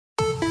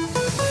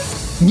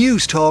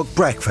News Talk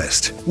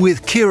Breakfast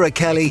with Ciara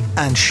Kelly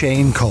and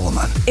Shane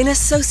Coleman. In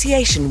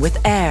association with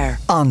AIR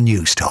on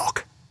News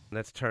Talk.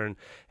 Let's turn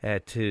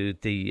to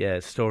the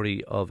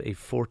story of a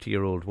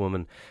 40-year-old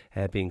woman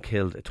being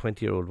killed, a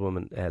 20-year-old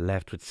woman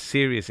left with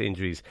serious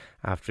injuries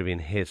after being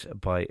hit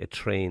by a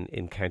train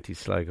in County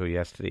Sligo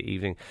yesterday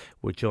evening.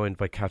 We're joined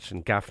by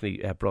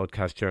Gaffney,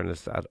 broadcast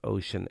journalist at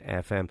Ocean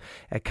FM.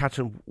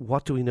 Catherine,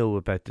 what do we know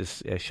about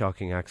this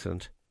shocking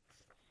accident?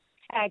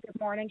 Good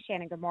morning, Shane,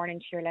 and good morning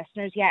to your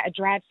listeners. Yeah, a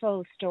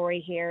dreadful story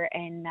here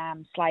in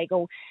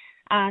Sligo,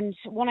 and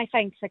one I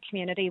think the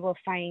community will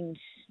find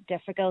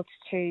difficult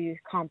to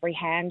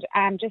comprehend.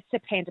 Just to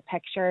paint a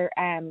picture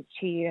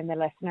to you and the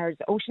listeners,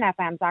 Ocean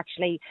FM is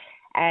actually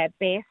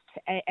based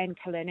in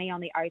Collooney on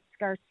the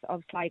outskirts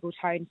of Sligo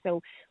town,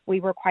 so we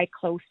were quite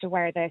close to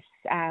where this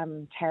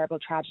terrible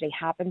tragedy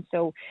happened.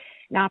 So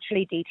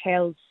naturally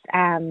details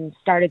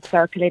started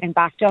circulating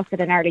back to us at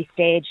an early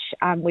stage,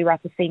 and we were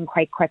at the scene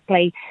quite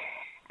quickly.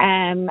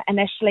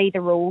 Initially,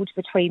 the road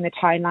between the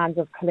townlands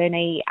of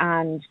Collooney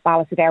and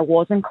Ballisadare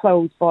wasn't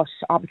closed, but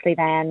obviously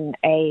then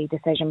a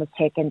decision was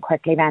taken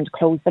quickly then to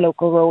close the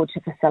local road to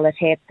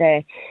facilitate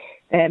the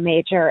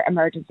major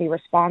emergency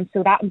response.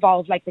 So that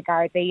involved like the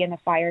Gardaí and the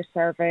fire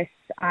service,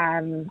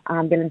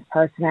 ambulance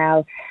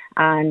personnel,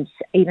 and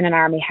even an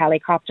army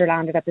helicopter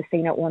landed at the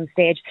scene at one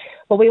stage.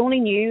 But we only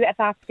knew at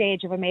that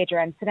stage of a major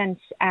incident,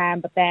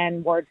 but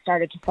then word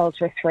started to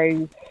filter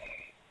through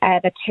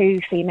that two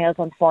females,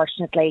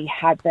 unfortunately,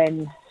 had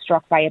been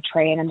struck by a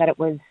train and that it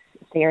was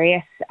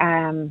serious.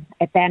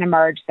 It then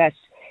emerged that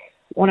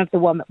one of the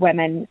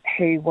women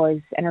who was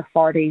in her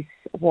 40s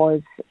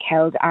was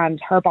killed, and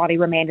her body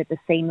remained at the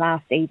scene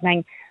last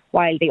evening,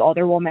 while the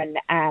other woman,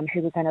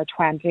 who was in her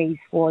 20s,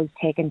 was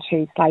taken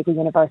to Sligo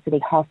University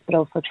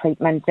Hospital for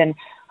treatment, and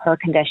her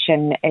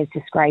condition is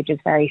described as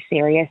very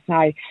serious.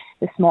 Now,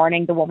 this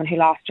morning, the woman who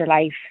lost her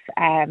life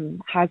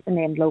has been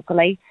named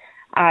locally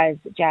as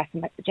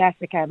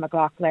Jessica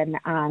McLaughlin,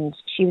 and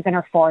she was in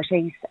her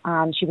 40s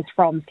and she was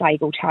from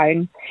Sligo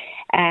town.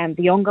 The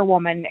younger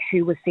woman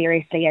who was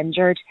seriously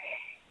injured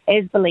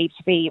is believed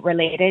to be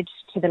related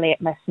to the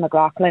late Miss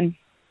McLaughlin.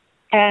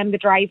 The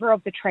driver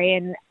of the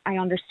train, I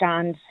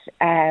understand,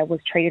 was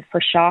treated for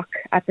shock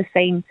at the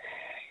scene.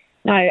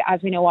 Now,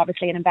 as we know,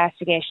 obviously an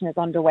investigation is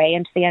underway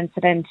into the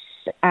incident,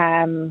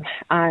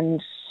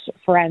 and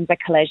forensic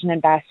collision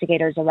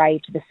investigators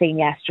arrived to the scene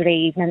yesterday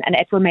evening, and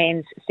it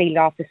remains sealed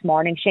off this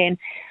morning, Shane.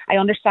 I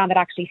understand that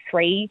actually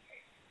 3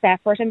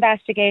 separate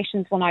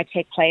investigations will now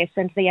take place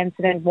into the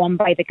incident, one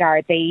by the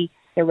Gardaí,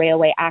 the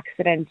Railway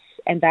Accident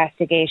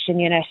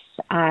Investigation Unit,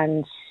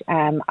 and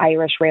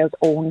Irish Rail's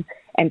own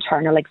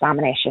internal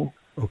examination.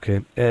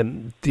 Okay.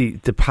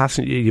 The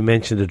passenger, you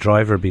mentioned the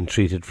driver being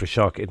treated for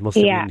shock. It must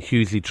have been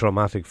hugely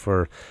traumatic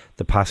for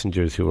the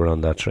passengers who were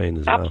on that train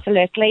as well.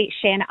 Absolutely,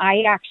 Shane.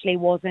 I actually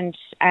wasn't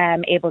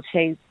able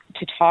to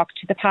talk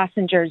to the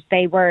passengers.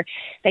 They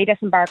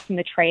disembarked from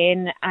the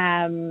train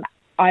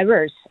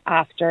hours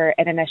after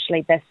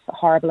this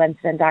horrible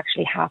incident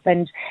actually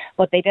happened,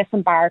 but they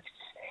disembarked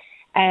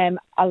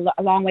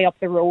a long way up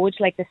the road.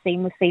 Like, the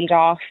scene was sealed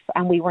off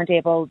and we weren't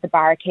able, the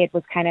barricade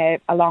was kind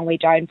of a long way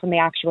down from the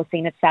actual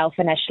scene itself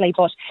initially,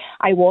 but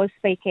I was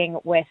speaking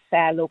with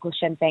local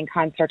Sinn Féin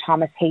councillor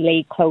Thomas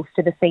Healy close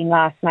to the scene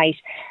last night.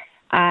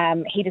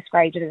 He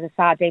described it as a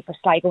sad day for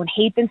Sligo, and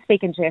he'd been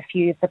speaking to a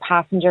few of the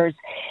passengers,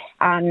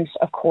 and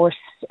of course,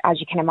 as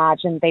you can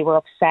imagine, they were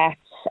upset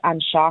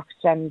and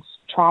shocked and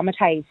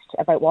traumatised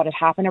about what had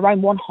happened.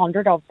 Around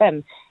 100 of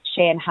them,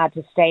 Shane, had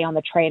to stay on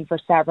the train for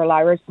several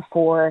hours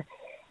before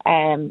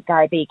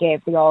Gardaí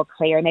gave the all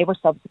clear, and they were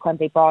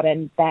subsequently brought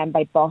in then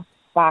by bus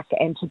back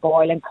into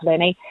Boyle and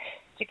Collooney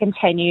to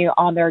continue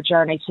on their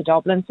journey to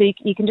Dublin. So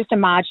you can just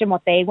imagine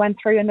what they went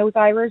through in those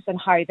hours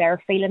and how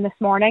they're feeling this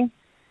morning.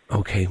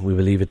 Okay, we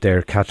will leave it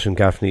there. Catherine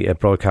Gaffney, a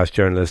broadcast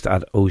journalist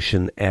at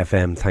Ocean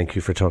FM, thank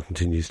you for talking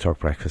to News Talk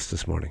Breakfast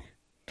this morning.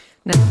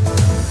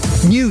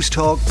 News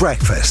Talk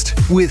Breakfast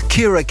with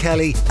Ciara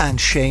Kelly and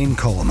Shane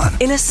Coleman.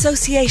 In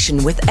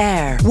association with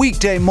AIR.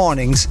 Weekday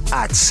mornings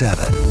at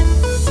 7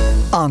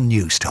 on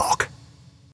News Talk.